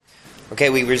Okay,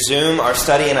 we resume our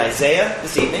study in Isaiah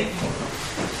this evening.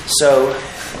 So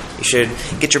you should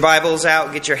get your Bibles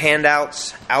out, get your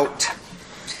handouts out,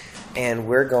 and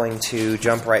we're going to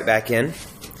jump right back in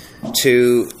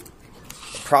to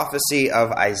prophecy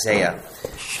of Isaiah.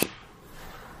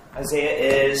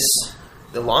 Isaiah is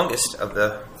the longest of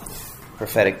the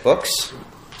prophetic books.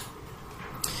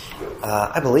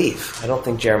 I believe. I don't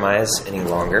think Jeremiah is any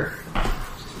longer.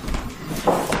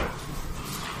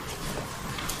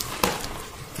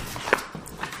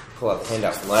 Pull out the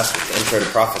handout from last week, the Intro to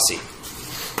Prophecy.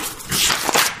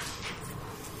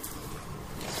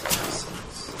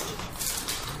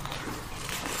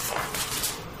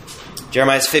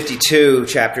 Jeremiah's 52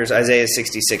 chapters, Isaiah's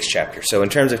 66 chapters. So in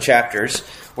terms of chapters,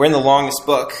 we're in the longest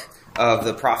book of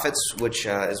the prophets, which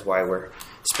is why we're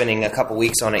spending a couple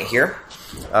weeks on it here.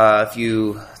 If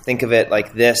you think of it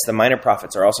like this, the minor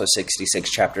prophets are also 66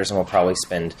 chapters, and we'll probably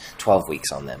spend 12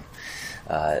 weeks on them.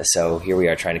 So here we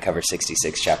are trying to cover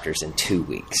 66 chapters in 2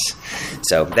 weeks.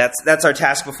 So that's our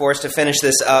task before us to finish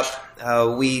this up.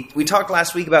 We talked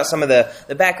last week about some of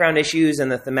the background issues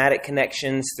and the thematic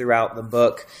connections throughout the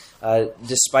book.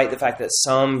 Despite the fact that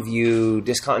some view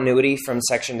discontinuity from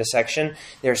section to section,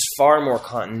 there's far more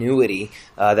continuity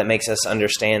that makes us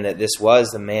understand that this was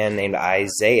the man named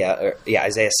Isaiah,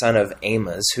 son of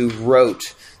Amos, who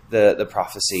wrote the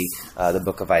prophecy, the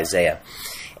book of Isaiah.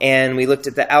 And we looked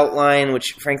at the outline,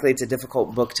 which, frankly, it's a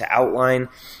difficult book to outline.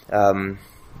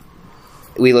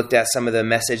 We looked at some of the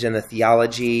message and the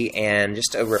theology, and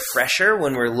just a refresher,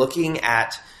 when we're looking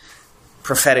at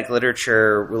prophetic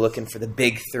literature, we're looking for the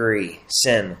big three: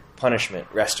 sin, punishment,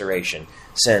 restoration.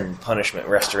 Sin, punishment,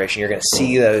 restoration. You're going to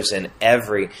see those in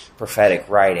every prophetic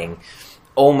writing,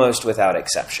 almost without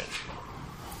exception.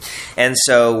 And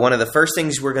so one of the first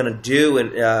things we're going to do,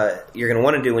 and you're going to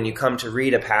want to do when you come to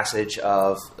read a passage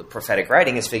of prophetic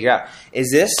writing, is figure out, is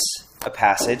this a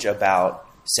passage about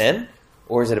sin,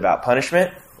 or is it about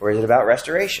punishment, or is it about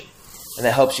restoration? And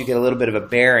that helps you get a little bit of a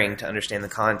bearing to understand the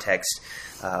context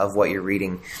of what you're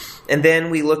reading. And then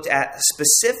we looked at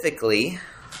specifically,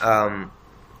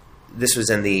 this was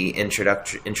in the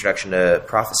introduction to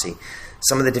prophecy,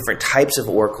 some of the different types of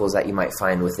oracles that you might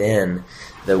find within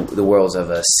the worlds of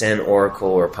a sin oracle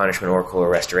or punishment oracle or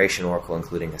restoration oracle,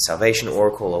 including a salvation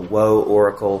oracle, a woe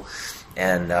oracle,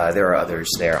 and there are others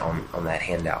there on that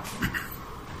handout.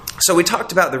 So we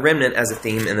talked about the remnant as a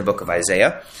theme in the book of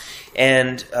Isaiah,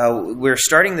 and we're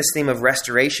starting this theme of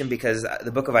restoration because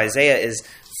the book of Isaiah is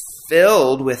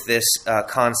filled with this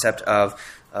concept of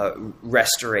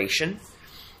restoration.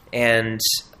 And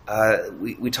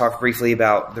we talked briefly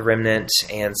about the remnant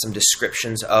and some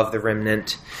descriptions of the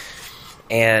remnant,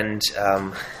 and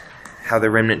how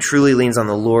the remnant truly leans on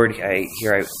the Lord. I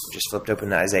just flipped open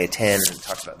to Isaiah 10, and it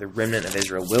talks about the remnant of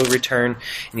Israel will return.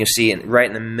 And you'll see right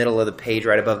in the middle of the page,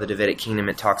 right above the Davidic kingdom,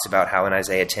 it talks about how in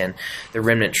Isaiah 10, the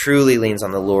remnant truly leans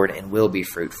on the Lord and will be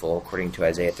fruitful, according to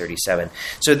Isaiah 37.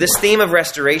 So this theme of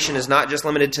restoration is not just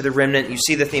limited to the remnant. You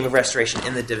see the theme of restoration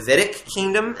in the Davidic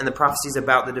kingdom, and the prophecies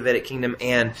about the Davidic kingdom,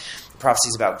 and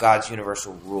prophecies about God's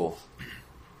universal rule.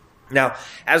 Now,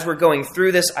 as we're going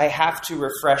through this, I have to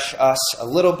refresh us a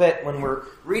little bit. When we're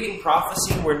reading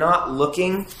prophecy, we're not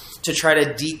looking to try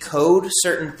to decode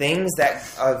certain things that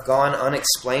have gone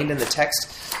unexplained in the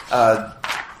text.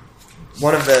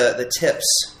 One of the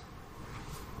tips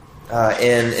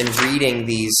in reading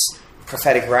these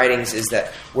prophetic writings is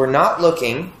that we're not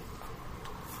looking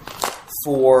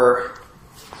for...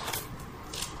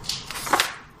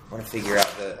 I want to figure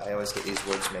out I always get these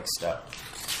words mixed up.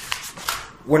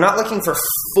 We're not looking for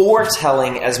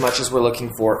foretelling as much as we're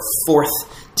looking for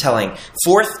forthtelling.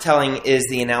 Forthtelling is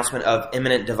the announcement of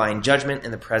imminent divine judgment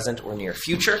in the present or near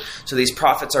future. So these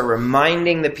prophets are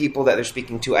reminding the people that they're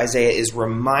speaking to. Isaiah is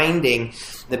reminding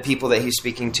the people that he's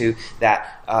speaking to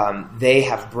that they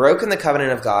have broken the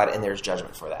covenant of God, and there's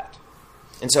judgment for that.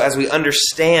 And so as we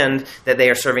understand that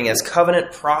they are serving as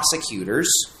covenant prosecutors,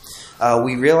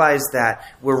 we realize that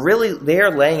they are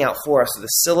laying out for us the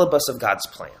syllabus of God's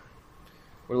plan.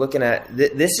 We're looking at,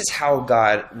 this is how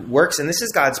God works, and this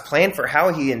is God's plan for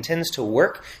how he intends to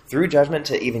work through judgment,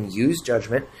 to even use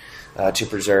judgment to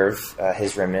preserve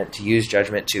his remnant, to use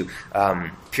judgment to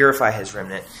purify his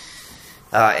remnant,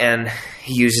 and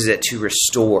he uses it to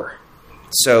restore.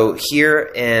 So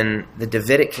here in the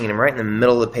Davidic kingdom, right in the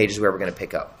middle of the page is where we're going to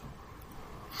pick up.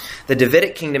 The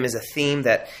Davidic kingdom is a theme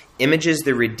that images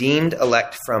the redeemed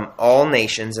elect from all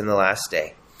nations in the last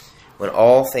day, when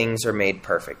all things are made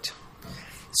perfect.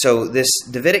 So this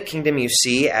Davidic kingdom you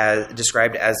see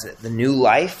described as the new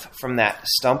life from that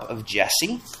stump of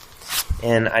Jesse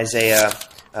in Isaiah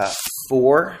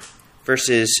 4,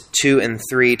 verses 2 and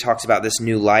 3 talks about this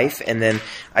new life, and then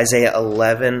Isaiah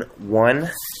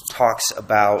 11:1 talks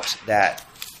about that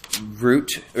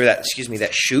that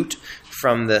shoot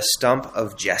from the stump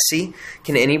of Jesse.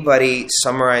 Can anybody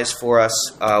summarize for us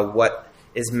what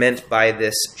is meant by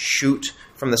this shoot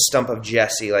from the stump of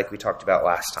Jesse, like we talked about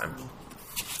last time?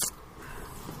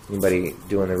 Anybody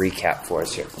doing the recap for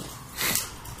us here?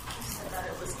 That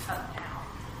it was cut down.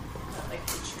 Like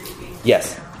the tree being cut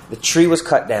Yes, down. the tree was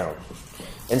cut down.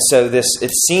 And so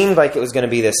it seemed like it was going to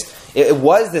be this, it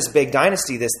was this big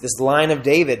dynasty, this line of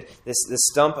David, this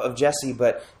stump of Jesse,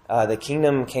 but the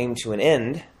kingdom came to an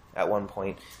end at one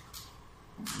point.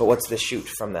 But what's the shoot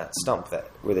from that stump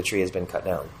where the tree has been cut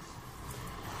down?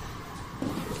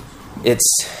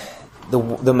 It's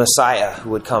the Messiah who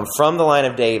would come from the line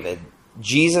of David,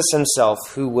 Jesus himself,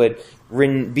 who would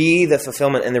be the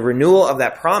fulfillment and the renewal of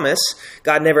that promise.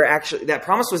 That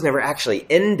promise was never actually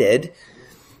ended,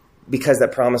 because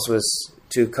that promise was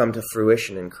to come to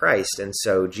fruition in Christ. And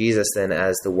so Jesus then,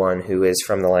 as the one who is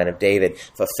from the line of David,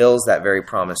 fulfills that very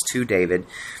promise to David,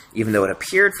 even though it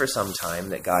appeared for some time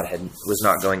that God was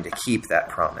not going to keep that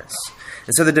promise.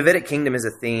 And so the Davidic kingdom is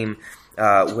a theme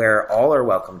where all are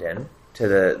welcomed in to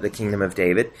the kingdom of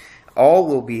David. All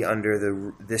will be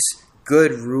under this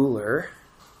good ruler.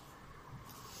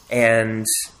 And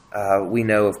we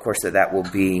know, of course, that will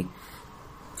be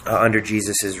under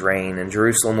Jesus' reign. And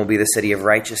Jerusalem will be the city of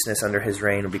righteousness under his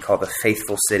reign. It will be called the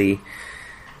faithful city.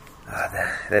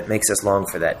 That makes us long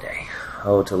for that day.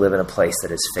 Oh, to live in a place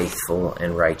that is faithful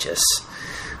and righteous.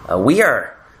 We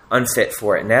are unfit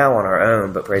for it now on our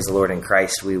own, but praise the Lord, in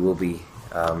Christ we will be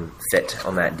fit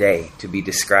on that day to be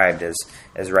described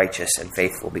as righteous and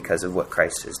faithful because of what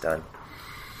Christ has done.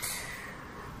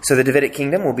 So the Davidic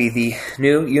kingdom will be the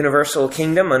new universal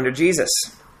kingdom under Jesus.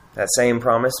 That same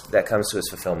promise that comes to its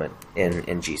fulfillment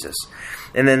in Jesus.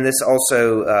 And then this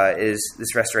also is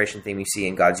this restoration theme you see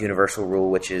in God's universal rule,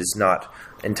 which is not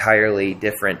entirely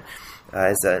different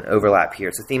as an overlap here.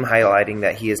 It's a theme highlighting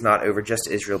that he is not over just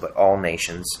Israel, but all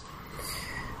nations.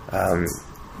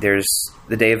 There's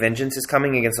the day of vengeance is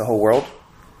coming against the whole world.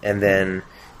 And then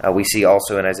we see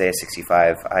also in Isaiah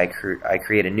 65, I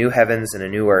create a new heavens and a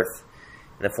new earth,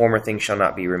 and the former things shall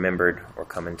not be remembered or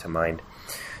come into mind.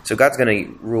 So God's going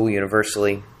to rule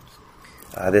universally.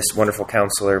 This wonderful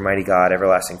counselor, mighty God,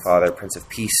 everlasting Father, Prince of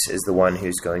Peace is the one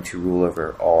who's going to rule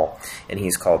over all. And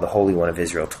he's called the Holy One of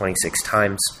Israel 26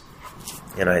 times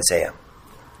in Isaiah.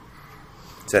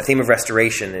 So the theme of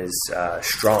restoration is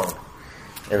strong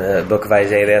in the book of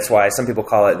Isaiah. That's why some people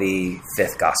call it the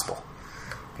fifth gospel,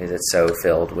 because it's so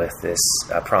filled with this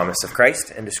promise of Christ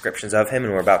and descriptions of him.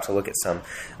 And we're about to look at some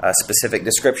specific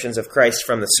descriptions of Christ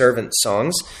from the servant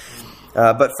songs.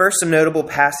 But first, some notable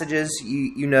passages.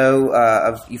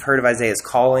 You've heard of Isaiah's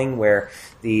calling, where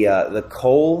the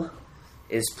coal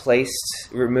is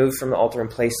removed from the altar and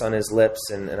placed on his lips,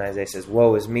 and Isaiah says,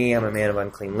 "Woe is me! I'm a man of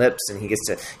unclean lips." And he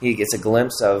gets a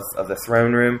glimpse of the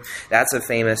throne room. That's a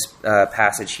famous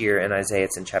passage here in Isaiah.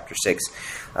 It's in chapter 6.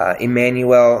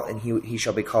 Emmanuel, and he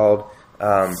shall be called.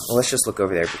 Let's just look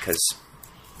over there, because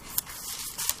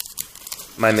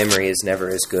my memory is never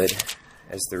as good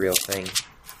as the real thing.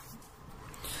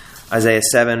 Isaiah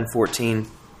 7:14.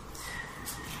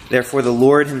 Therefore the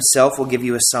Lord himself will give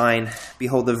you a sign.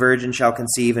 Behold, the virgin shall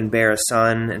conceive and bear a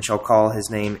son, and shall call his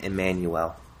name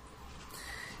Emmanuel.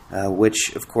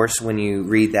 Which, of course, when you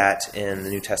read that in the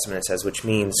New Testament, it says, which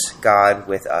means God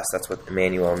with us. That's what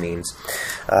Emmanuel means.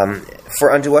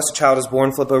 For unto us a child is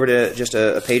born. Flip over to just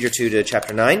a page or two to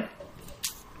chapter 9.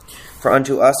 For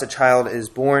unto us a child is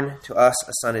born, to us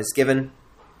a son is given.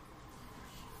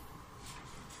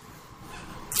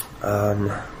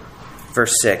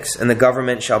 Verse 6, and the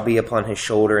government shall be upon his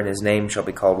shoulder, and his name shall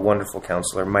be called Wonderful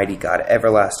Counselor, Mighty God,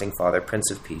 Everlasting Father, Prince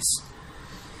of Peace.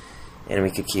 And we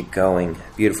could keep going.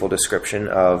 Beautiful description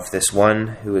of this one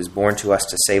who is born to us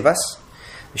to save us.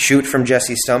 The shoot from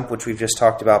Jesse's stump, which we've just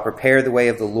talked about. Prepare the way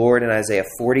of the Lord in Isaiah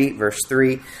 40, verse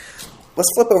 3. Let's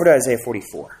flip over to Isaiah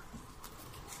 44.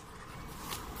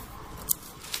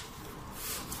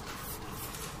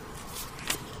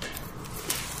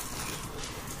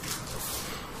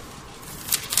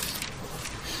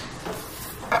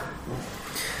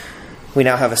 We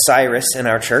now have a Cyrus in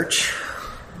our church,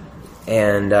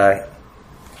 and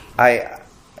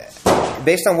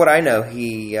based on what I know,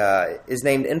 he is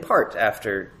named in part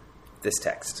after this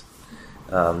text.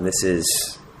 This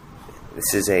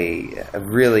is a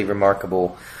really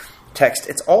remarkable text.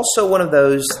 It's also one of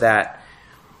those that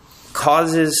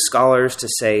causes scholars to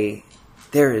say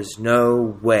there is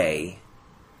no way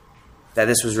that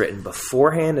this was written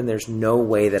beforehand, and there's no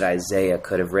way that Isaiah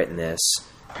could have written this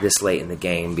this late in the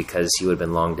game because he would have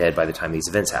been long dead by the time these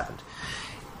events happened.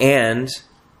 And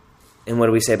what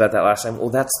did we say about that last time? Well,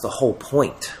 that's the whole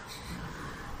point.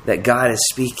 That God is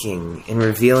speaking and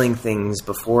revealing things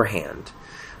beforehand.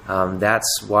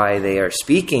 That's why they are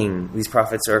speaking. These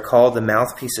prophets are called the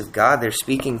mouthpiece of God. They're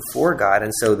speaking for God.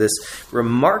 And so this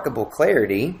remarkable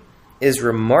clarity is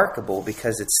remarkable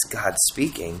because it's God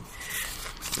speaking.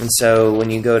 And so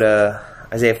when you go to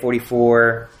Isaiah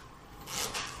 44,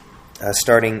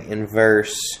 starting in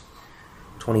verse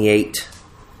 28,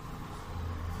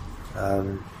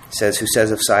 it says, "Who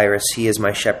says of Cyrus, he is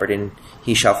my shepherd, and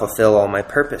he shall fulfill all my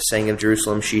purpose, saying of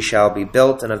Jerusalem, she shall be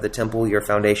built, and of the temple your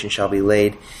foundation shall be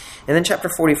laid." And then chapter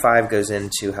 45 goes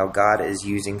into how God is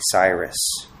using Cyrus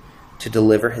to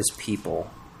deliver his people.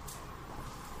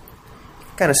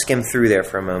 Kind of skim through there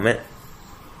for a moment.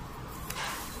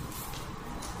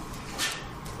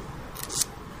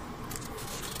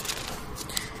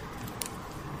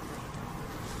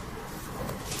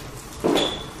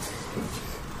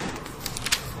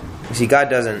 You see, God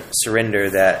doesn't surrender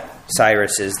that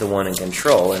Cyrus is the one in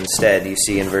control. Instead, you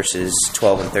see in verses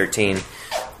 12 and 13,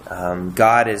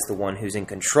 God is the one who's in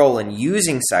control and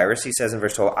using Cyrus. He says in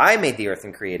verse 12, "I made the earth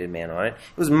and created man on it.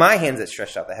 It was my hands that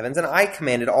stretched out the heavens, and I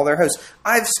commanded all their hosts.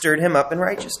 I've stirred him up in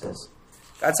righteousness."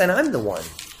 God said, "I'm the one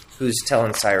who's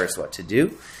telling Cyrus what to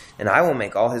do, and I will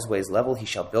make all his ways level. He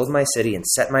shall build my city and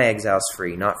set my exiles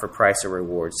free, not for price or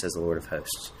reward, says the Lord of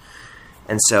hosts."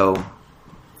 And so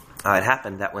it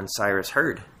happened that when Cyrus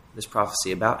heard this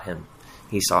prophecy about him,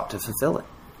 he sought to fulfill it.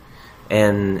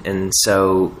 And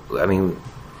so, I mean,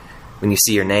 when you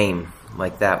see your name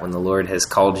like that, when the Lord has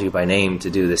called you by name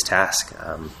to do this task,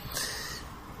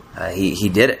 he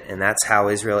did it. And that's how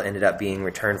Israel ended up being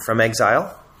returned from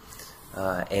exile.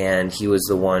 And he was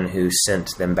the one who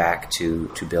sent them back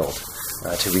to rebuild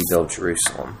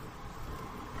Jerusalem.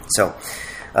 So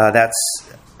that's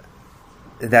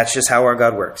just how our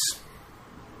God works.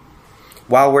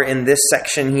 While we're in this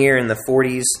section here in the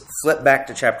 40s, flip back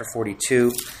to chapter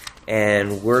 42,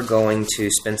 and we're going to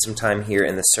spend some time here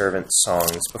in the servant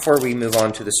songs. Before we move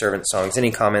on to the servant songs,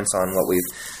 any comments on what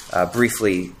we've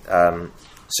briefly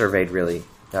surveyed really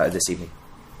this evening?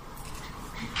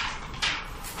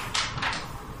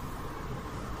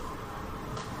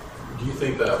 Do you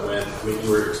think that when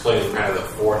you were explaining kind of the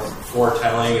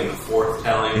foretelling and the fourth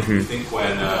telling, do you think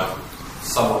when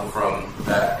someone from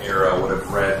that era would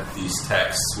have read these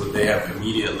texts, would they have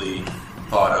immediately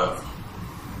thought of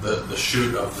the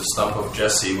shoot of the stump of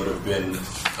Jesse would have been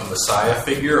a Messiah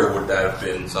figure, or would that have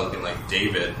been something like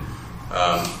David?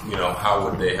 How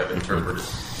would they have interpreted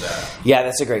that? Yeah,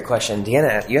 that's a great question.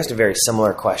 Deanna, you asked a very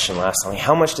similar question last time.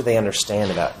 How much do they understand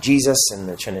about Jesus and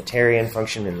the Trinitarian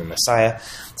function and the Messiah?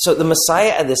 So the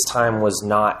Messiah at this time was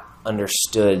not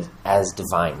understood as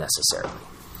divine necessarily.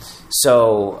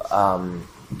 So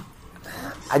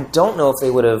I don't know if they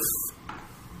would have...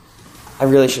 I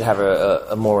really should have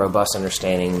a more robust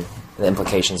understanding of the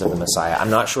implications of the Messiah. I'm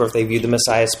not sure if they viewed the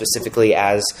Messiah specifically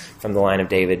as from the line of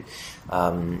David.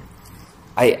 My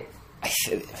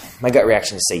gut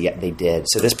reaction is to say, yeah, they did.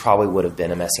 So this probably would have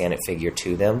been a messianic figure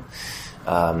to them.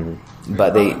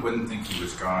 But they wouldn't think he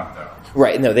was God, though.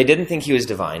 Right, no, they didn't think he was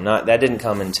divine. That didn't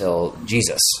come until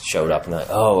Jesus showed up. And they're like,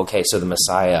 oh, okay, so the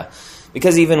Messiah...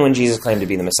 Because even when Jesus claimed to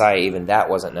be the Messiah, even that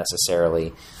wasn't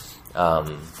necessarily,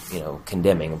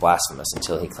 condemning, blasphemous,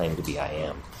 until he claimed to be I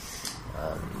am.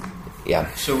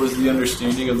 Yeah. So was the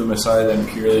understanding of the Messiah then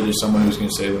purely just someone who's going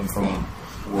to save them from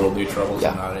worldly troubles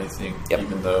and not anything,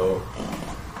 even though...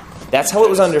 That's how it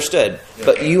was understood. Yeah.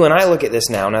 But you and I look at this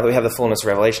now that we have the fullness of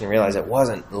Revelation, and realize it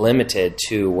wasn't limited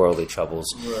to worldly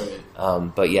troubles.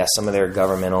 Right. But yes, some of their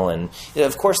governmental and,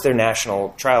 of course, their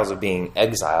national trials of being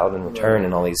exiled and returned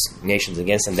and all these nations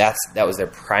against them. That was their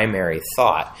primary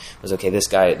thought. Was, okay, this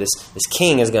guy, this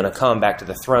king is going to come back to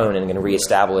the throne and going to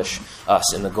reestablish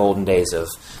us in the golden days of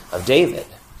David.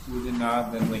 Would it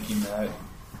not then linking that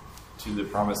to the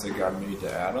promise that God made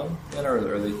to Adam? Then, or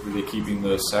were they keeping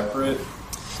those separate?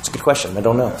 It's a good question. I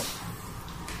don't know.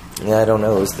 Yeah, I don't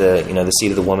know. It was the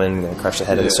seed of the woman going to crush the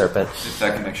head of the serpent. It's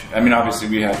that connection. I mean, obviously,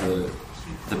 we have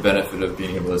the benefit of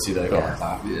being able to see that. It's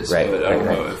obvious. Right. But I don't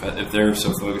know if they're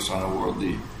so focused on a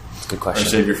worldly, it's a good question. Our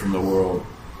Savior from the world,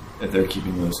 if they're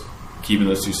keeping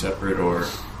those two separate, or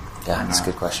that's a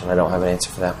good question. I don't have an answer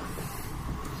for that.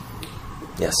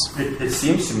 Yes. It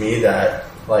seems to me that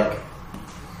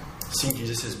seeing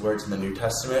Jesus' words in the New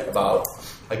Testament about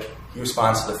he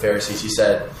responds to the Pharisees. He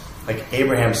said,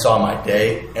 Abraham saw my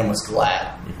day and was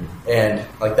glad. Mm-hmm.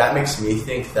 And that makes me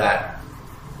think that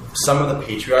some of the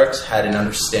patriarchs had an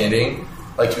understanding,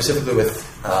 specifically with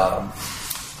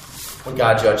when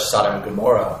God judged Sodom and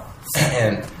Gomorrah,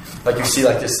 And like you see,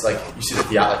 like this, like you see the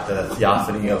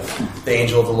theophany of the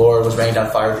angel of the Lord was raining down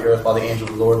fire to the earth while the angel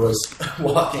of the Lord was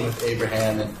walking with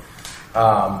Abraham, and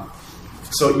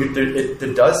so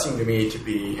it does seem to me to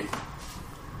be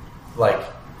like,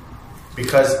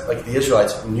 because like the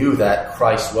Israelites knew that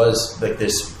Christ was like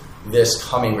this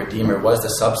coming Redeemer, was the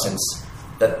substance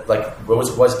that like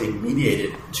was being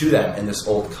mediated to them in this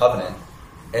old covenant,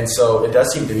 and so it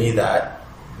does seem to me that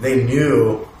they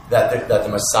knew that the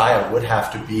Messiah would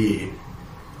have to be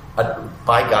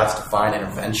by God's divine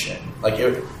intervention. Like,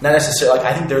 not necessarily. Like,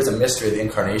 I think there's a mystery of the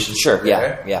incarnation. Sure.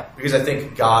 There, Yeah. Because I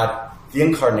think the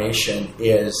incarnation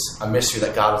is a mystery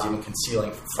that God was even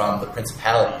concealing from the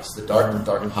principalities, the dark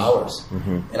powers.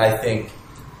 Mm-hmm. And I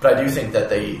do think that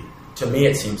to me,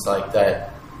 it seems like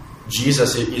that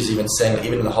Jesus is even saying that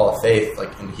even in the Hall of Faith,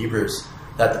 like in Hebrews,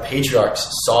 that the patriarchs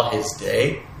saw his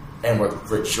day and were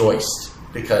rejoiced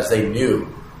because they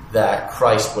knew that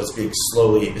Christ was being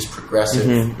slowly this progressive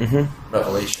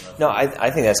revelation. No, I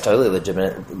think that's totally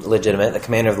legitimate. The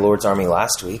commander of the Lord's army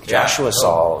last week, Joshua,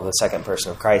 saw the second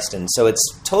person of Christ, and so it's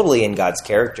totally in God's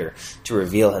character to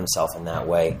reveal himself in that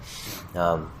way.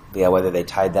 Whether they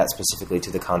tied that specifically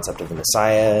to the concept of the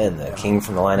Messiah and the king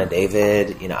from the line of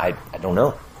David, I don't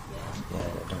know. Yeah,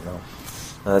 I don't know.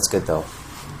 No, that's good, though.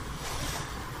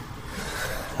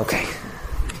 Okay.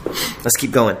 Let's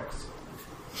keep going.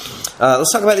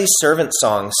 Let's talk about these servant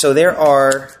songs. So there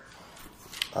are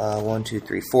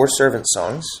 4 servant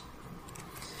songs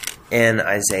in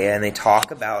Isaiah, and they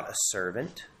talk about a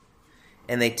servant,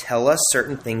 and they tell us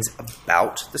certain things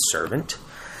about the servant.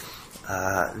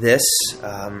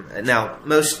 Now,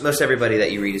 most everybody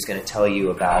that you read is going to tell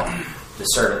you about the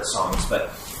servant songs,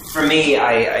 but for me,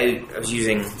 I was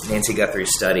using Nancy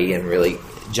Guthrie's study and really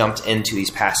jumped into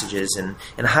these passages and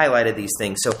highlighted these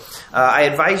things. So I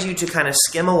advise you to kind of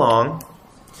skim along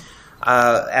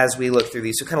as we look through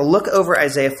these. So kind of look over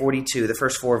Isaiah 42, the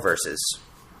first 4 verses.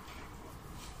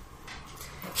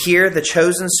 Here, the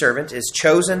chosen servant is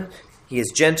chosen, he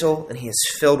is gentle, and he is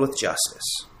filled with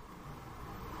justice.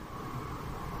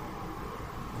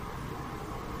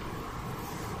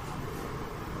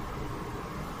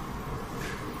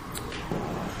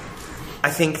 I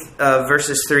think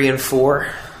verses 3 and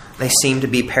 4, they seem to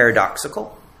be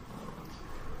paradoxical.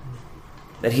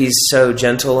 That he's so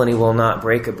gentle and he will not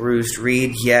break a bruised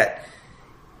reed, yet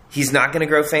he's not going to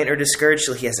grow faint or discouraged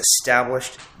till he has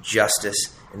established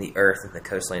justice in the earth, and the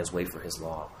coastlands wait for his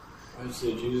law. I would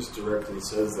say Jesus directly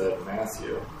says that in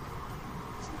Matthew.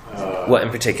 What in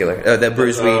particular? The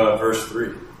bruised reed? Verse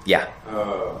 3. Yeah.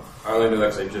 I only know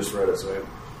that because I just read it, so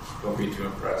don't be too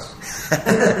impressed.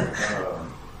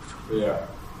 Yeah.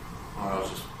 That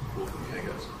was just cool for me, I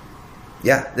guess.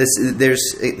 Yeah, there's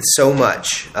so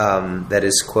much that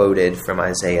is quoted from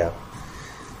Isaiah.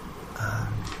 I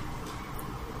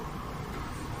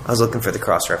was looking for the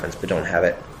cross-reference, but don't have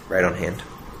it right on hand.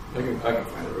 I can find it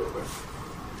real quick.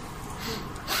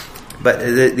 But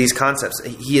these concepts,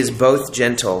 he is both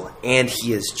gentle and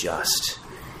he is just.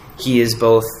 He is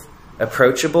both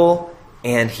approachable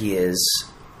and he is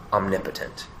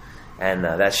omnipotent. And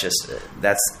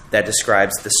that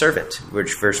describes the servant,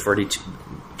 which verse 42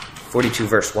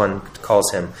 verse 1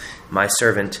 calls him my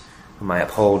servant, whom I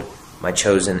uphold, my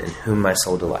chosen, in whom my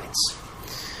soul delights.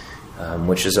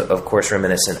 Which is, of course,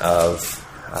 reminiscent of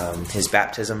his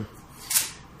baptism,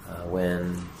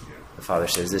 when the Father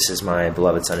says, "This is my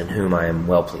beloved Son, in whom I am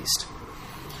well pleased."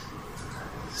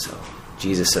 So,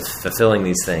 Jesus fulfilling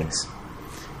these things.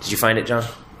 Did you find it, John?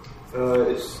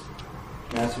 It's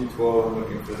Matthew 12. I'm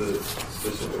looking for the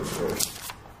specific verse.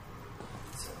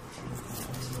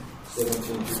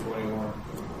 17 to 21.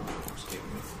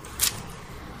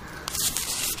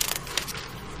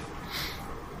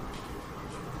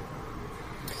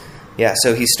 Yeah,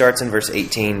 so he starts in verse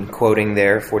 18, quoting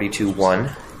there,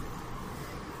 42:1.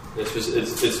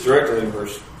 It's directly in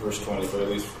verse 20, but at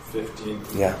least 15.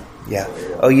 Yeah.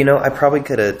 Oh, I probably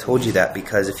could have told you that,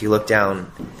 because if you look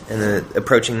down in the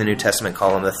approaching the New Testament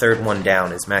column, the third one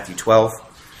down is Matthew 12,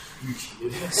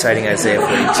 citing Isaiah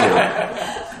 42.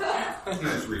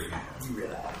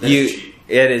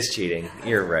 It is cheating.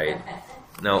 You're right.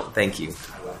 No, thank you.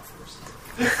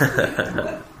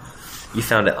 You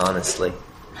found it honestly.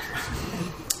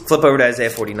 Flip over to Isaiah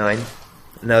 49.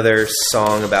 Another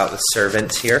song about the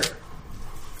servant here.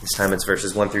 This time it's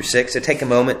verses 1 through 6. So take a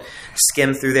moment,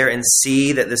 skim through there, and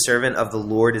see that the servant of the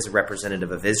Lord is a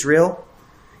representative of Israel.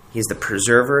 He is the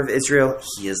preserver of Israel.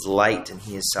 He is light, and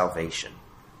he is salvation.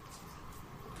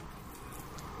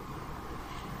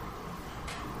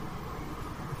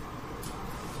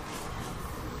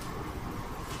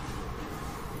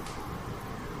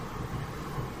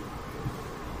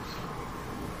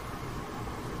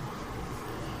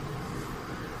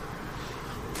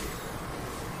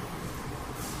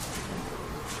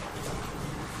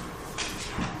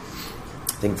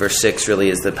 think verse 6 really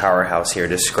is the powerhouse here,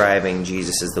 describing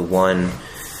Jesus as the one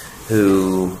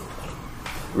who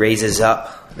raises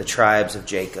up the tribes of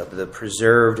Jacob, the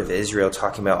preserved of Israel,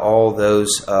 talking about all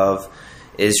those of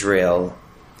Israel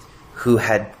who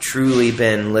had truly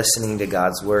been listening to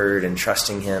God's word and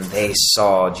trusting him. They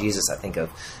saw Jesus. I think of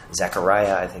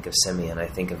Zechariah, I think of Simeon, I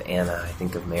think of Anna, I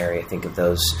think of Mary, I think of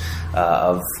those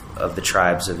of the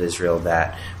tribes of Israel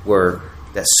that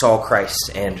saw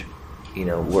Christ and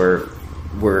were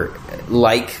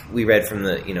like we read from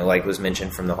the like was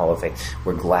mentioned from the Hall of Faith.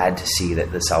 We're glad to see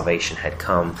that the salvation had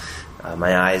come.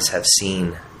 My eyes have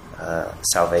seen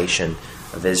salvation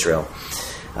of Israel.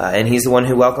 And he's the one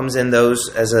who welcomes in those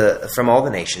from all the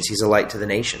nations. He's a light to the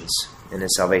nations, and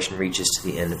his salvation reaches to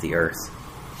the end of the earth.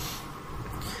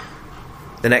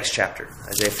 The next chapter,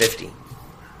 Isaiah 50.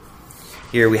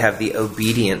 Here we have the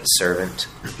obedient servant.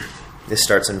 This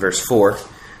starts in verse 4,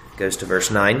 goes to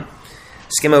verse 9.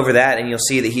 Skim over that, and you'll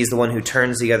see that he's the one who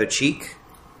turns the other cheek.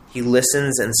 He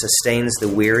listens and sustains the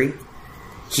weary.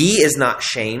 He is not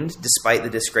shamed despite the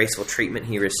disgraceful treatment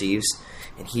he receives,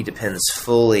 and he depends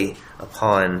fully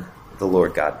upon the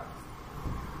Lord God.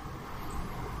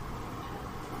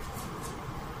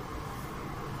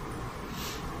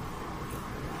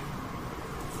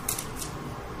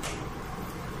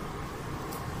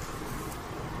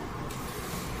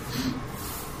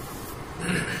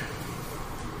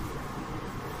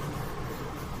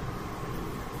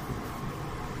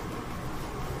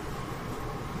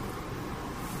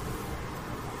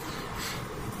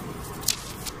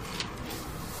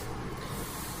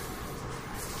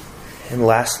 And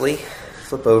lastly,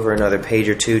 flip over another page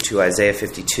or two to Isaiah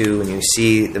 52, and you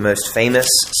see the most famous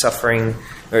servant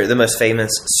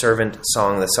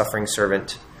song, the suffering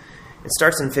servant. It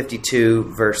starts in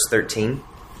 52, verse 13.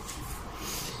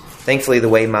 Thankfully, the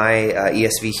way my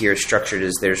ESV here is structured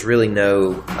is there's really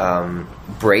no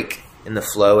break in the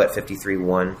flow at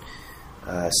 53:1.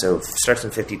 So it starts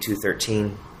in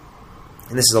 52:13.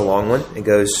 And this is a long one. It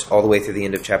goes all the way through the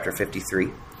end of chapter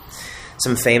 53.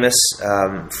 Some famous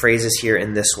phrases here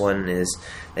in this one is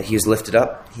that he was lifted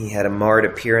up. He had a marred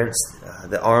appearance.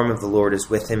 The arm of the Lord is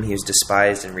with him. He was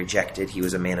despised and rejected. He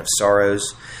was a man of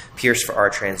sorrows, pierced for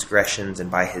our transgressions, and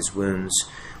by his wounds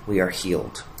we are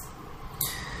healed.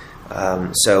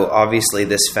 So obviously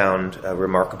this found a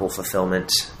remarkable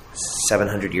fulfillment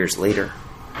 700 years later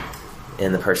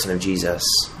in the person of Jesus.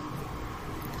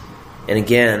 And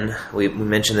again, we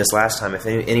mentioned this last time, if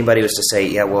anybody was to say,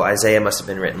 yeah, well, Isaiah must have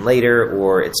been written later,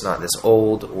 or it's not this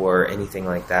old, or anything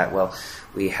like that, well,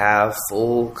 we have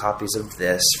full copies of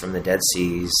this from the Dead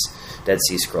Sea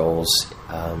Scrolls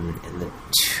in the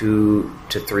 200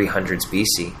 to 300s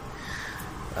BC.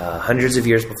 Hundreds of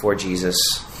years before Jesus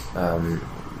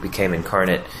became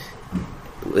incarnate,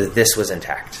 this was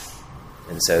intact.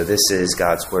 And so this is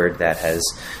God's word that has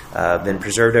been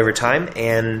preserved over time,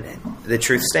 and the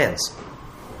truth stands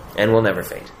and will never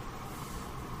fade.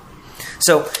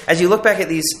 So as you look back at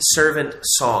these servant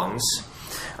songs,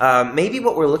 maybe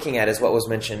what we're looking at is what was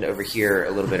mentioned over here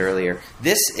a little bit earlier.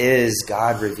 This is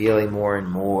God revealing more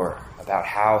and more about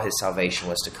how his salvation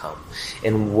was to come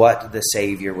and what the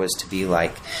Savior was to be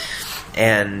like.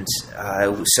 And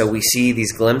so we see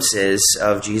these glimpses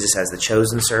of Jesus as the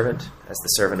chosen servant, as the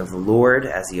servant of the Lord,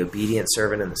 as the obedient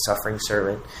servant and the suffering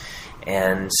servant.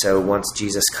 And so once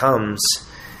Jesus comes,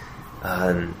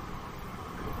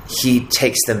 he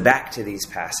takes them back to these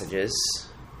passages.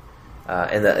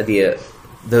 And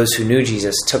those who knew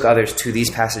Jesus took others to these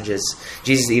passages.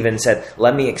 Jesus even said,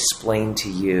 let me explain to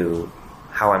you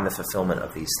how I'm the fulfillment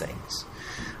of these things.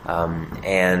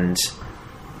 And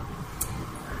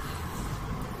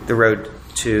the road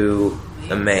to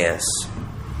Emmaus.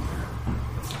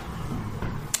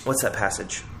 What's that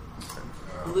passage?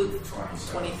 Luke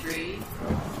 23.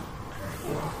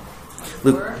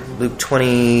 Luke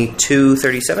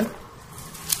 22:37.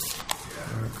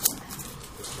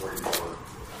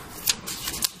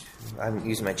 I'm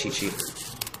using my cheat sheet.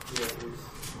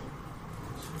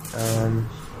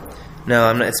 No,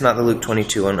 I'm not. It's not the Luke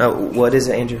 22 one. Oh, what is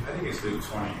it, Andrew? I think it's Luke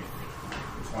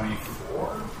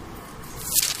 24.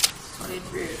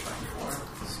 23 or 24.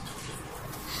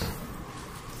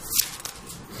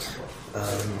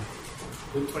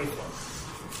 Luke 24.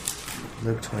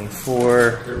 Luke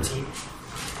 24. 13.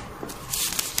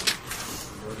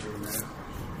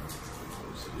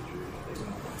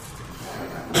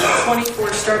 Luke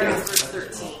 24, starting with verse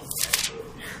 13.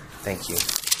 Thank you.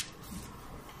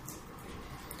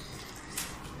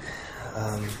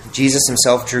 Jesus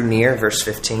himself drew near, verse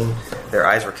 15. Their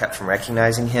eyes were kept from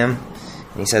recognizing him.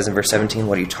 And he says in verse 17,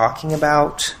 what are you talking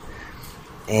about?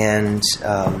 And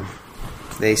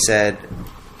they said,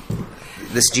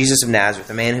 this Jesus of Nazareth,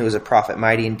 a man who was a prophet,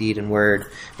 mighty in deed and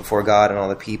word before God and all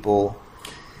the people.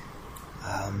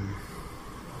 It's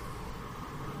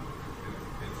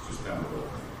just down below.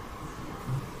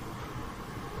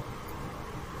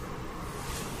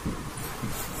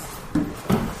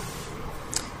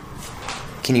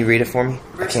 Can you read it for me?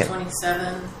 Verse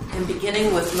 27, in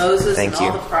beginning with Moses Thank and all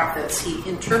you. the prophets, he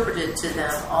interpreted to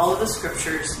them all of the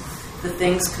scriptures, the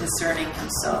things concerning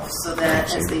himself, so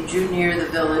that as they drew near the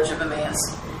village of Emmaus,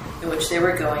 in which they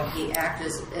were going, he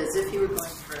acted as if he were going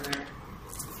further.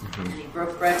 And he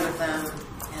broke bread with them,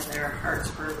 and their hearts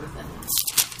burned within them.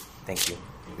 Thank you.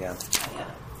 Yeah.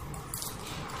 Yeah.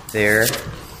 There.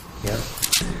 Yeah.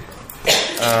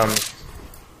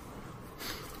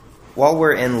 While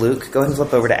we're in Luke, go ahead and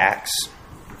flip over to Acts.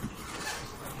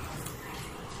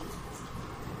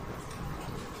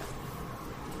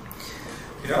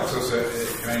 It also said,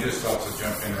 can I just also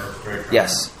jump in real quick?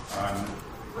 Yes. On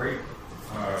right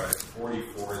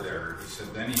 44 there, he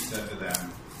said, then he said to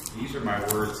them, these are my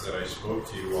words that I spoke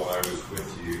to you while I was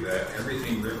with you, that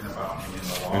everything written about me in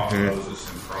the law of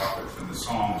Moses and prophets and the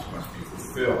Psalms must be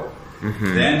fulfilled.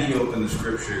 Then he opened the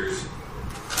scriptures.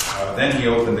 Then he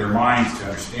opened their minds to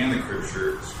understand the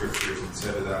scriptures and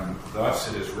said to them, thus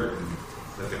it is written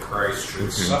that the Christ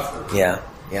should suffer. Yeah.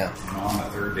 And on the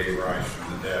third day rise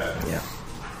from the dead. Yeah.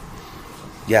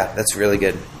 Yeah, that's really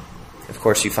good. Of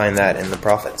course, you find that in the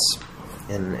prophets,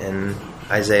 in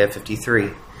Isaiah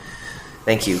 53.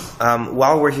 Thank you.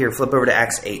 While we're here, flip over to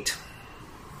Acts 8.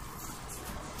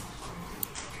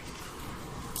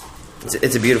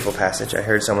 It's a beautiful passage. I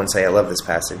heard someone say, I love this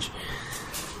passage.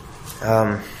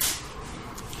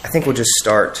 I think we'll just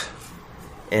start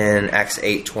in Acts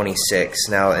 8:26.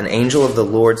 Now, an angel of the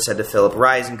Lord said to Philip,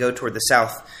 rise and go toward the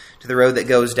south to the road that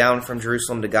goes down from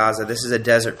Jerusalem to Gaza. This is a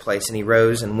desert place. And he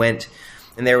rose and went.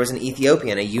 And there was an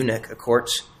Ethiopian, a eunuch, a court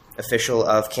official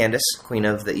of Candace, queen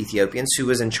of the Ethiopians, who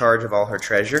was in charge of all her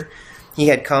treasure. He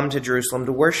had come to Jerusalem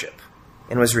to worship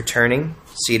and was returning,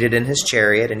 seated in his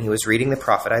chariot, and he was reading the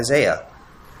prophet Isaiah.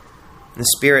 And the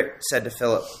Spirit said to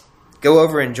Philip, go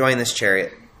over and join this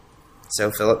chariot. So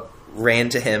Philip ran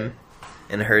to him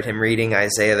and heard him reading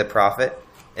Isaiah the prophet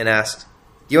and asked,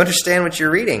 do you understand what you're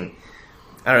reading?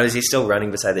 I don't know, is he still running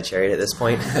beside the chariot at this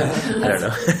point? I don't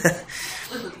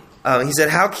know. He said,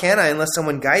 how can I unless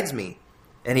someone guides me?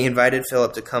 And he invited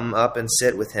Philip to come up and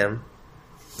sit with him.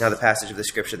 Now the passage of the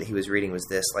scripture that he was reading was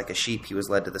this, like a sheep he was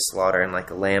led to the slaughter, and like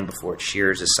a lamb before its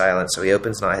shearers is silent, so he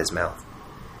opens not his mouth.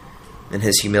 In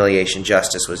his humiliation,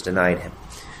 justice was denied him.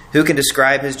 Who can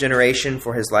describe his generation?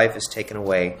 For his life is taken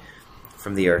away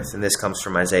from the earth. And this comes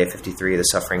from Isaiah 53, the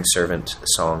suffering servant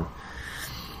song.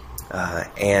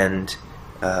 And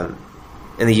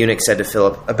the eunuch said to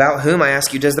Philip, about whom, I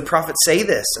ask you, does the prophet say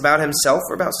this? About himself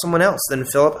or about someone else? Then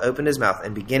Philip opened his mouth,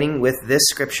 and beginning with this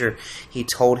scripture, he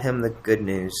told him the good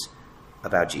news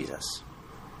about Jesus.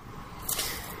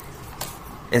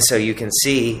 And so you can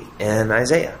see in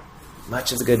Isaiah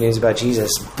much of the good news about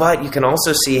Jesus, but you can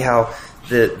also see how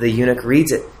the eunuch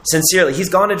reads it sincerely. He's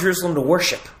gone to Jerusalem to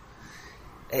worship,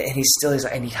 and he's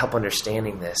like, I need help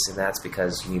understanding this, and that's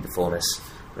because you need the fullness,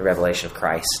 the revelation of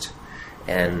Christ.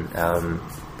 And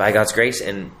by God's grace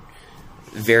and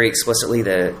very explicitly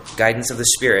the guidance of the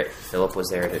Spirit, Philip was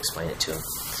there to explain it to him.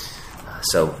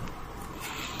 So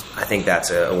I think that's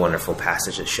a wonderful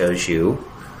passage that shows you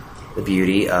the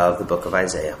beauty of the book of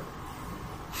Isaiah.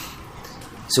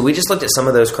 So we just looked at some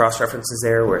of those cross-references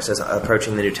there where it says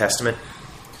approaching the New Testament.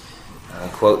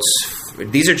 Quotes.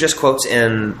 These are just quotes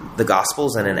in the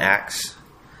Gospels and in Acts.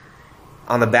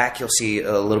 On the back, you'll see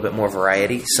a little bit more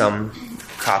variety. Some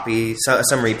copy,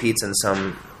 some repeats, and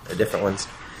some different ones.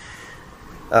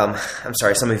 I'm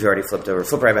sorry, some of you already flipped over.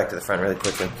 Flip right back to the front really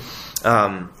quickly.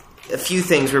 A few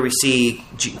things where we see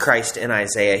Christ in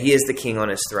Isaiah. He is the king on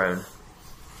his throne.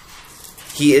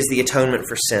 He is the atonement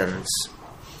for sins.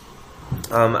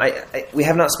 We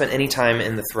have not spent any time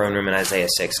in the throne room in Isaiah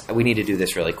 6. We need to do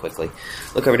this really quickly.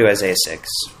 Look over to Isaiah 6.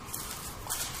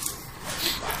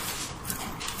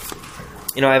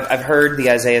 You know, I've heard the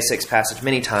Isaiah 6 passage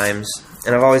many times,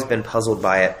 and I've always been puzzled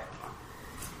by it.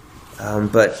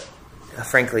 But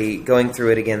frankly, going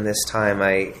through it again this time,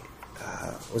 I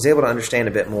was able to understand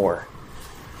a bit more.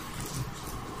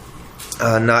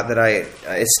 Not that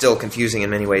it's still confusing in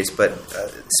many ways, but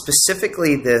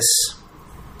specifically this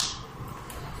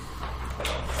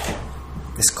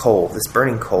coal, this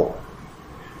burning coal.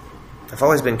 I've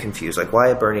always been confused. Like, why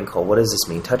a burning coal? What does this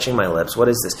mean? Touching my lips. What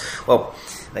is this? Well,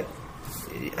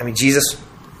 Jesus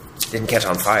didn't catch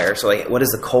on fire. So, what does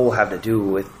the coal have to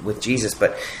do with Jesus?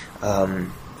 But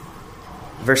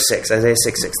Verse 6, Isaiah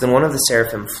 6:6. Then one of the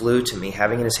seraphim flew to me,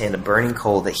 having in his hand a burning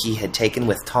coal that he had taken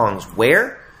with tongs.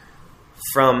 Where?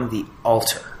 From the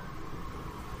altar,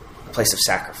 a place of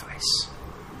sacrifice.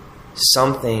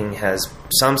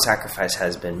 Some sacrifice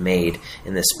has been made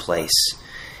in this place.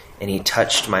 And he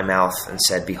touched my mouth and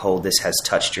said, behold, this has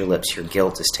touched your lips. Your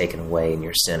guilt is taken away and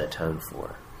your sin atoned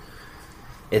for.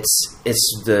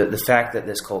 It's the fact that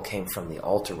this coal came from the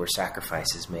altar where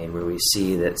sacrifice is made, where we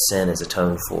see that sin is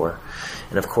atoned for.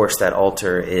 And of course that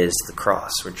altar is the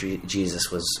cross where Jesus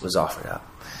was offered up.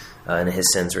 And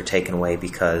his sins were taken away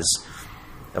because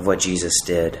of what Jesus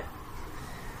did.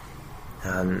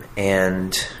 And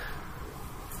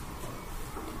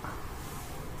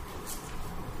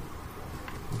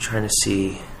I'm trying to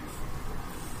see.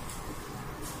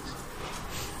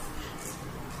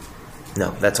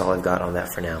 No, that's all I've got on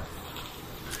that for now.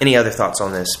 Any other thoughts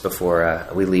on this before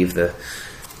we leave the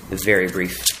very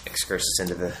brief excursus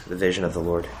into the vision of the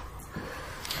Lord?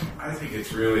 I think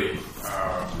it's really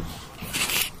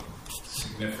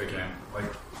significant.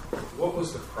 Like, what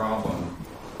was the problem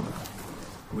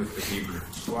with the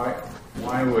Hebrews? Why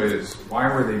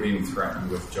were they being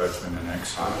threatened with judgment and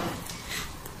exile?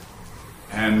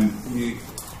 And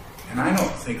I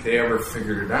don't think they ever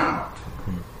figured it out.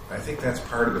 I think that's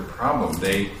part of the problem.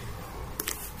 They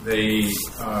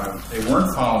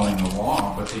weren't following the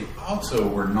law, but they also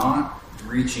were not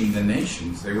reaching the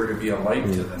nations. They were to be a light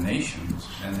to the nations,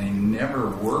 and they never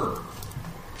were.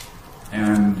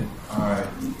 And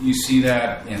you see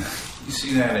that in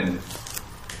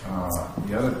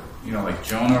the other, like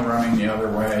Jonah running the other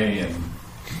way, and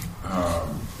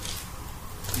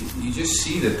you just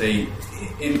see that they.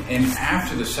 And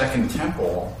after the Second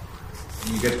Temple,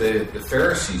 you get the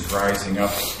Pharisees rising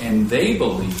up, and they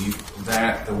believed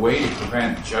that the way to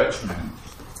prevent judgment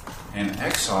and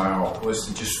exile was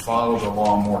to just follow the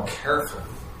law more carefully.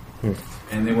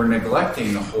 And they were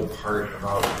neglecting the whole part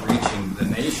about reaching the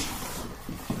nation.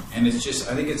 And it's just,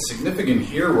 I think it's significant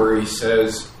here where he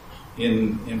says,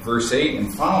 in verse 8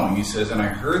 and following, he says, and I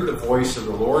heard the voice of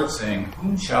the Lord saying,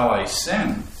 whom shall I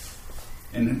send?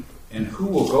 And who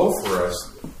will go for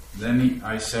us? Then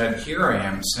I said, here I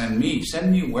am, send me.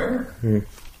 Send me where?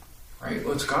 Right?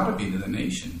 Well, it's got to be to the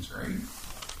nations, right?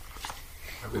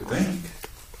 I would think.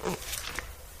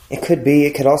 It could be.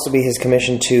 It could also be his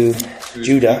commission to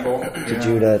Judah.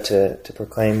 Judah to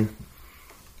proclaim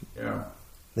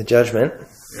the judgment.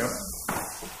 Yep.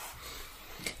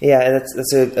 Yeah,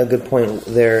 that's a good point.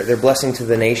 They're blessing to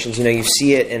the nations. You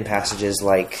see it in passages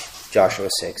like Joshua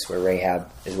 6, where Rahab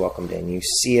is welcomed in. You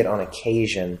see it on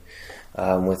occasion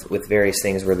with various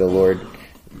things where the Lord,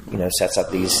 sets up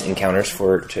these encounters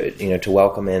to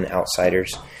welcome in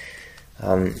outsiders.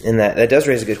 And that does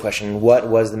raise a good question. What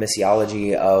was the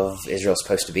missiology of Israel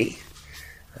supposed to be?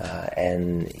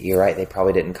 And you're right; they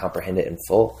probably didn't comprehend it in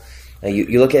full.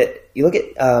 You look at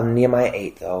Nehemiah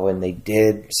 8 though, and they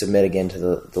did submit again to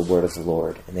the word of the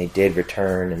Lord, and they did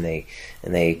return, and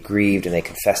they grieved, and they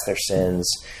confessed their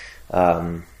sins.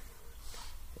 Did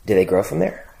they grow from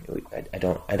there? I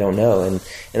don't know, and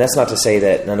that's not to say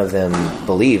that none of them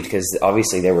believed, because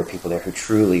obviously there were people there who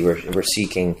truly were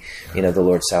seeking, the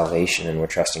Lord's salvation and were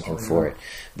trusting Him for it.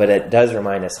 But it does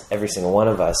remind us, every single one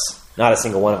of us, not a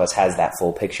single one of us has that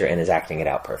full picture and is acting it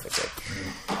out perfectly.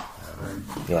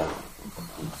 Yeah.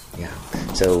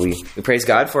 So we praise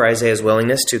God for Isaiah's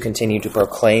willingness to continue to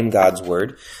proclaim God's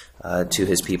word to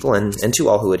his people and to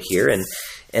all who would hear, and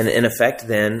in effect,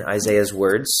 then Isaiah's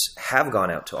words have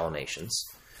gone out to all nations.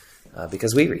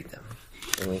 Because we read them,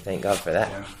 and we thank God for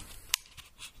that.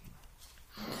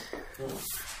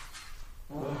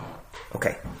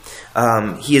 Okay.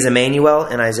 He is Emmanuel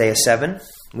in Isaiah 7.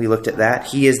 We looked at that.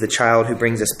 He is the child who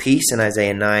brings us peace in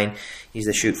Isaiah 9. He's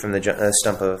the shoot from the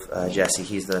stump of Jesse.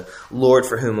 He's the Lord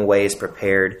for whom a way is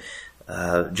prepared.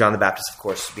 John the Baptist, of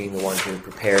course, being the one who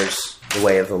prepares the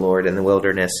way of the Lord in the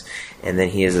wilderness. And then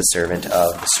he is a servant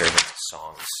of the servant's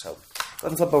songs. So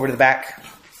let me flip over to the back.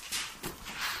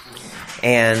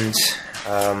 And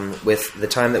with the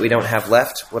time that we don't have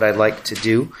left, what I'd like to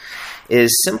do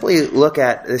is simply look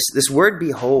at this word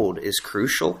 "behold" is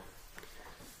crucial.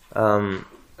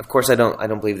 Of course, I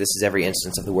don't believe this is every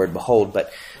instance of the word "behold,"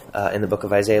 but in the book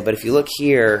of Isaiah. But if you look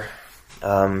here,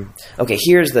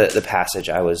 here's the passage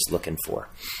I was looking for.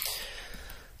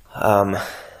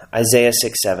 Isaiah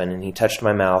 6:7, and he touched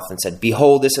my mouth and said,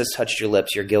 "Behold, this has touched your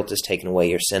lips. Your guilt is taken away.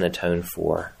 Your sin atoned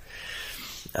for."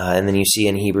 And then you see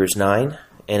in Hebrews 9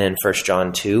 and in 1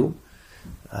 John 2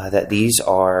 that these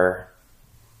are,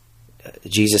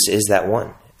 Jesus is that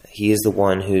one. He is the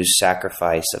one whose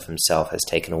sacrifice of himself has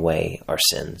taken away our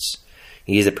sins.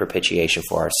 He is a propitiation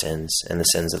for our sins and the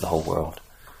sins of the whole world.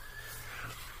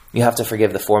 You have to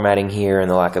forgive the formatting here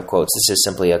and the lack of quotes. This is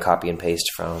simply a copy and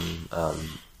paste from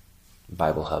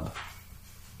Bible Hub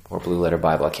or Blue Letter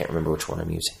Bible. I can't remember which one I'm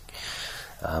using.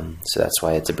 So that's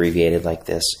why it's abbreviated like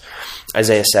this.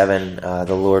 Isaiah 7,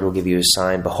 the Lord will give you a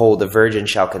sign. Behold, the virgin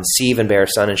shall conceive and bear a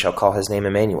son and shall call his name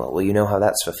Emmanuel. Well, you know how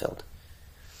that's fulfilled.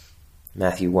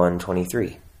 Matthew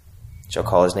 1:23, shall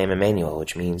call his name Emmanuel,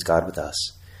 which means God with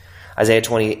us. Isaiah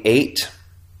 28,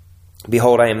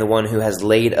 behold, I am the one who has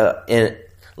laid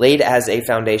as a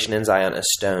foundation in Zion a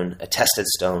stone, a tested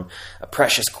stone, a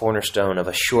precious cornerstone of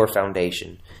a sure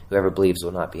foundation. Whoever believes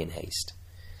will not be in haste.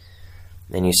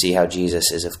 Then you see how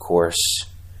Jesus is, of course,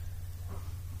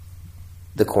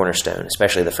 the cornerstone,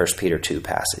 especially the 1 Peter 2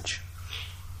 passage.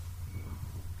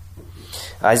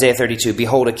 Isaiah 32,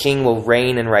 behold, a king will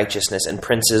reign in righteousness, and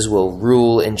princes will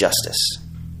rule in justice.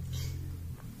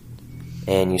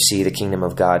 And you see the kingdom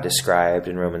of God described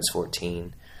in Romans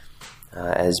 14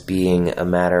 as being a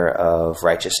matter of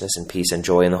righteousness and peace and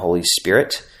joy in the Holy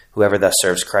Spirit. Whoever thus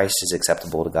serves Christ is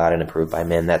acceptable to God and approved by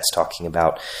men. That's talking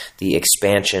about the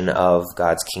expansion of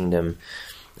God's kingdom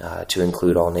to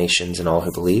include all nations and all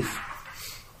who believe.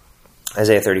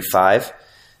 Isaiah 35,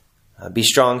 be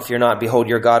strong, fear not. Behold,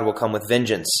 your God will come with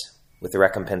vengeance. With the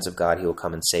recompense of God, he will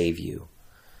come and save you.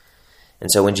 And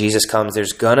so when Jesus comes,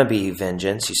 there's going to be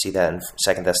vengeance. You see that in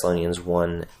 2 Thessalonians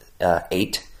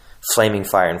 1:8. Flaming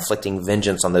fire, inflicting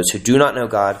vengeance on those who do not know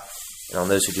God and on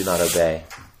those who do not obey.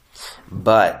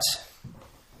 But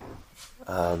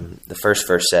the first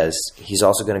verse says, he's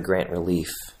also going to grant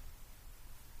relief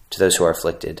to those who are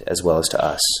afflicted, as well as to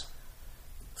us,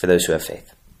 for those who have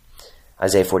faith.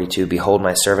 Isaiah 42, behold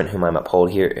my servant whom I uphold.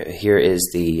 Here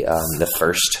is the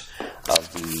first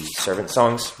of the servant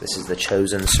songs. This is the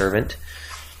chosen servant.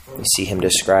 You see him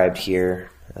described here,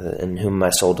 in whom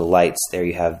my soul delights. There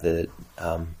you have the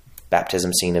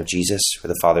baptism scene of Jesus, where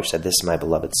the Father said, this is my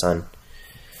beloved Son.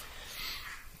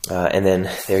 And then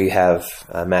there you have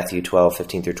Matthew 12,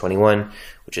 15 through 21,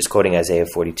 which is quoting Isaiah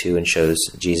 42 and shows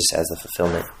Jesus as the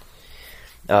fulfillment.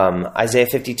 Isaiah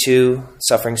 52,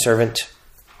 suffering servant,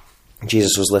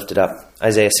 Jesus was lifted up.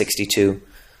 Isaiah 62,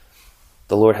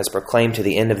 the Lord has proclaimed to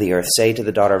the end of the earth, say to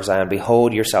the daughter of Zion,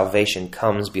 behold, your salvation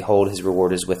comes. Behold, his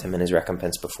reward is with him and his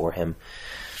recompense before him.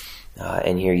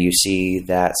 And here you see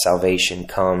that salvation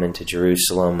come into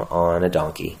Jerusalem on a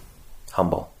donkey,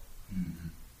 humble.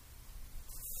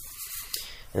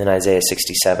 And then Isaiah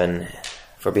 67,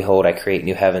 for behold, I create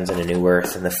new heavens and a new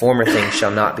earth, and the former things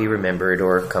shall not be remembered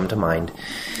or come to mind.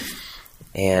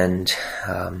 And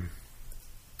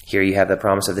here you have the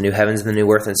promise of the new heavens and the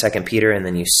new earth in 2 Peter, and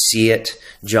then you see it.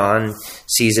 John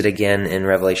sees it again in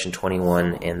Revelation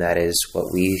 21, and that is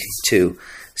what we too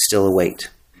still await.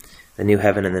 The new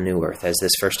heaven and the new earth, as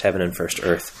this first heaven and first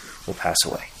earth will pass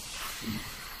away.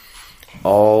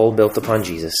 All built upon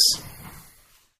Jesus.